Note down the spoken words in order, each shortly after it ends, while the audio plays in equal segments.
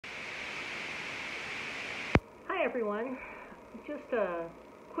Hi everyone, just a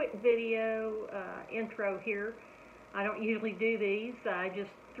quick video intro here. I don't usually do these, I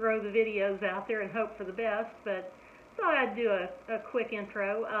just throw the videos out there and hope for the best, but thought I'd do a quick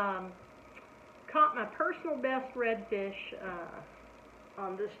intro. Caught my personal best redfish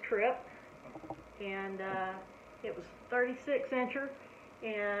on this trip, and it was 36 incher,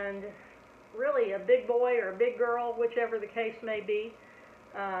 and really a big boy or a big girl, whichever the case may be.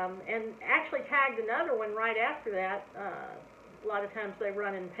 And actually tagged another one right after that. A lot of times they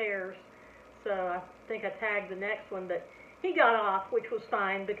run in pairs, so I think I tagged the next one, but he got off, which was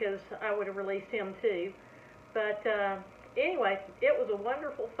fine because I would have released him too. But anyway, it was a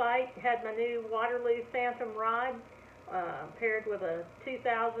wonderful fight. Had my new Waterloo Phantom rod paired with a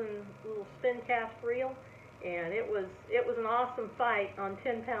 2000 little spin cast reel, and it was an awesome fight on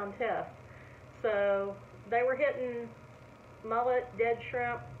 10-pound test. So they were hitting mullet, dead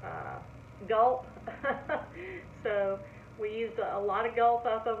shrimp, gulp. So we used a lot of gulp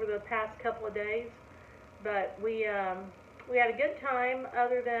up over the past couple of days, but we had a good time.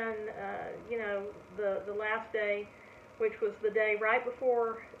 Other than the last day, which was the day right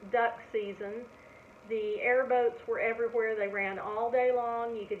before duck season. The airboats were everywhere. They ran all day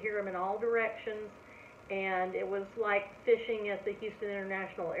long. You could hear them in all directions, and it was like fishing at the Houston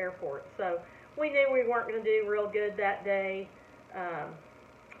International Airport. So we knew we weren't going to do real good that day.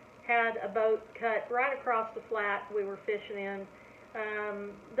 Had a boat cut right across the flat we were fishing in.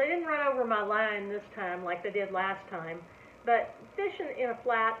 They didn't run over my line this time like they did last time, but fishing in a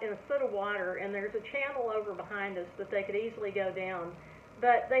flat in a foot of water, and there's a channel over behind us that they could easily go down,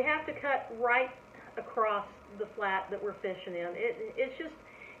 but they have to cut right across the flat that we're fishing in.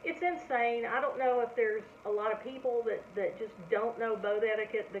 It's insane. I don't know if there's a lot of people that just don't know boat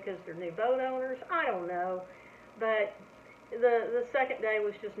etiquette because they're new boat owners. I don't know. But the second day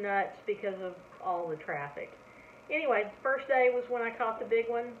was just nuts because of all the traffic. Anyway, the first day was when I caught the big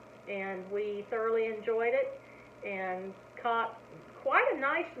one, and we thoroughly enjoyed it and caught quite a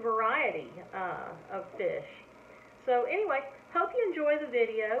nice variety of fish. So anyway, hope you enjoy the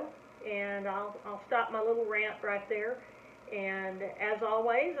video, and I'll stop my little rant right there. And as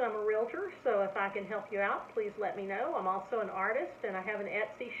always, I'm a realtor, so if I can help you out, please let me know. I'm also an artist, and I have an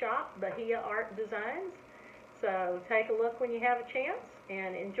Etsy shop, Bahia Art Designs. So take a look when you have a chance,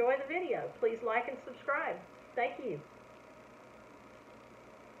 and enjoy the video. Please like and subscribe. Thank you.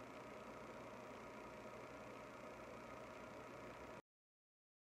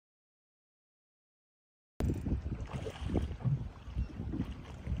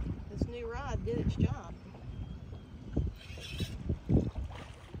 This new rod did its job.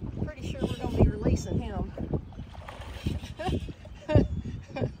 Pretty sure we're going to be releasing him.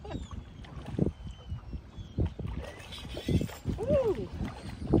 Ooh.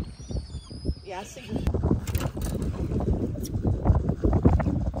 Yeah, I see the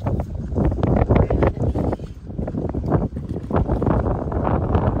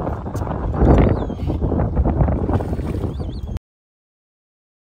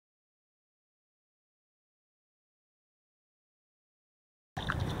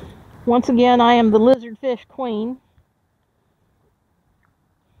Once again, I am the lizardfish queen.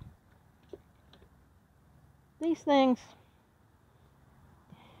 These things,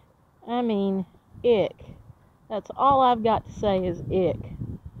 I mean, ick. That's all I've got to say is ick.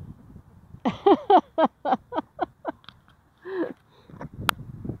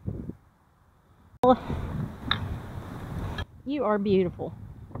 You are beautiful.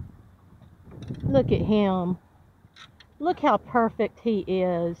 Look at him. Look how perfect he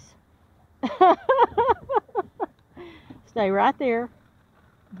is. Stay right there.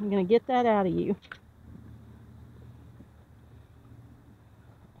 I'm going to get that out of you.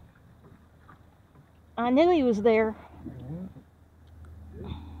 I knew he was there.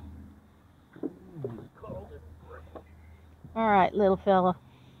 All right, little fella.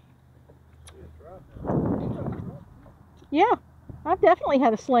 Yeah, I've definitely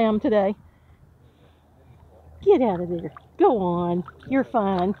had a slam today. Get out of there. Go on. You're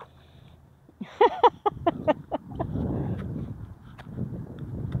fine.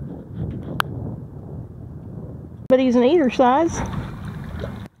 But he's an eater size.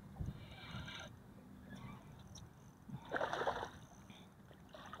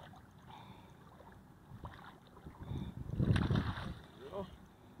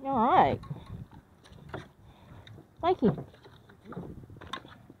 All right. Thank you.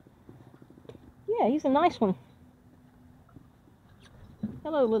 Yeah, he's a nice one.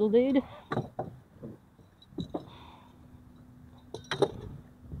 Hello, little dude.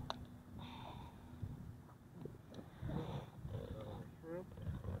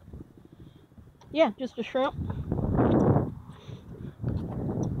 Yeah, just a shrimp.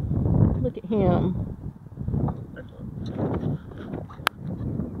 him.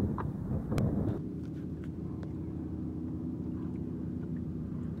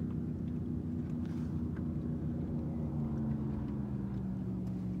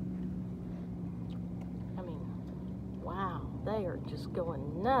 I mean, wow, they are just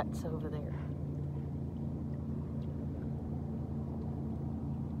going nuts over there.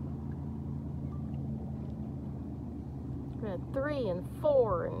 We had 3 and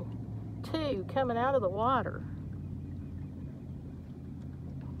 4 and 2 coming out of the water.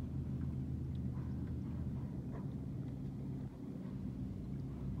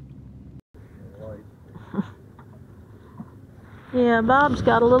 Yeah, Bob's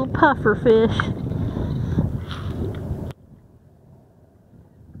got a little puffer fish.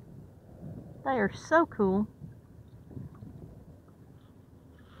 They are so cool.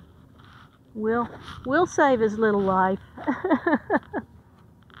 We'll save his little life.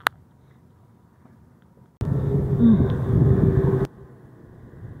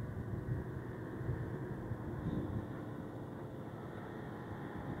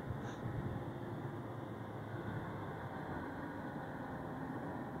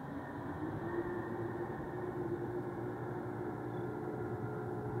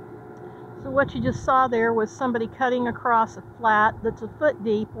 So what you just saw there was somebody cutting across a flat that's a foot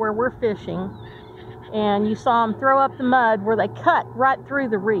deep where we're fishing. And you saw them throw up the mud where they cut right through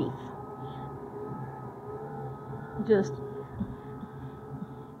the reef. Just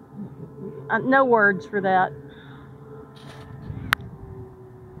no words for that.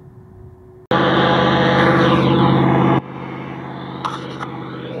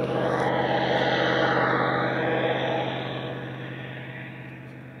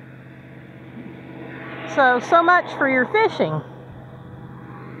 So much for your fishing.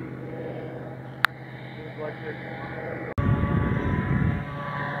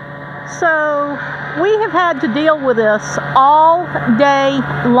 So we have had to deal with this all day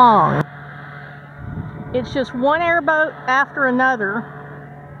long. It's just one airboat after another.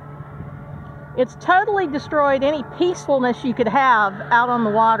 It's totally destroyed any peacefulness you could have out on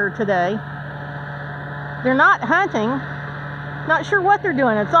the water today. They're not hunting. Not sure what they're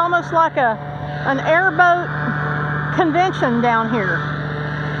doing. It's almost like an airboat convention down here.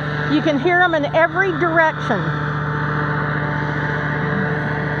 You can hear them in every direction.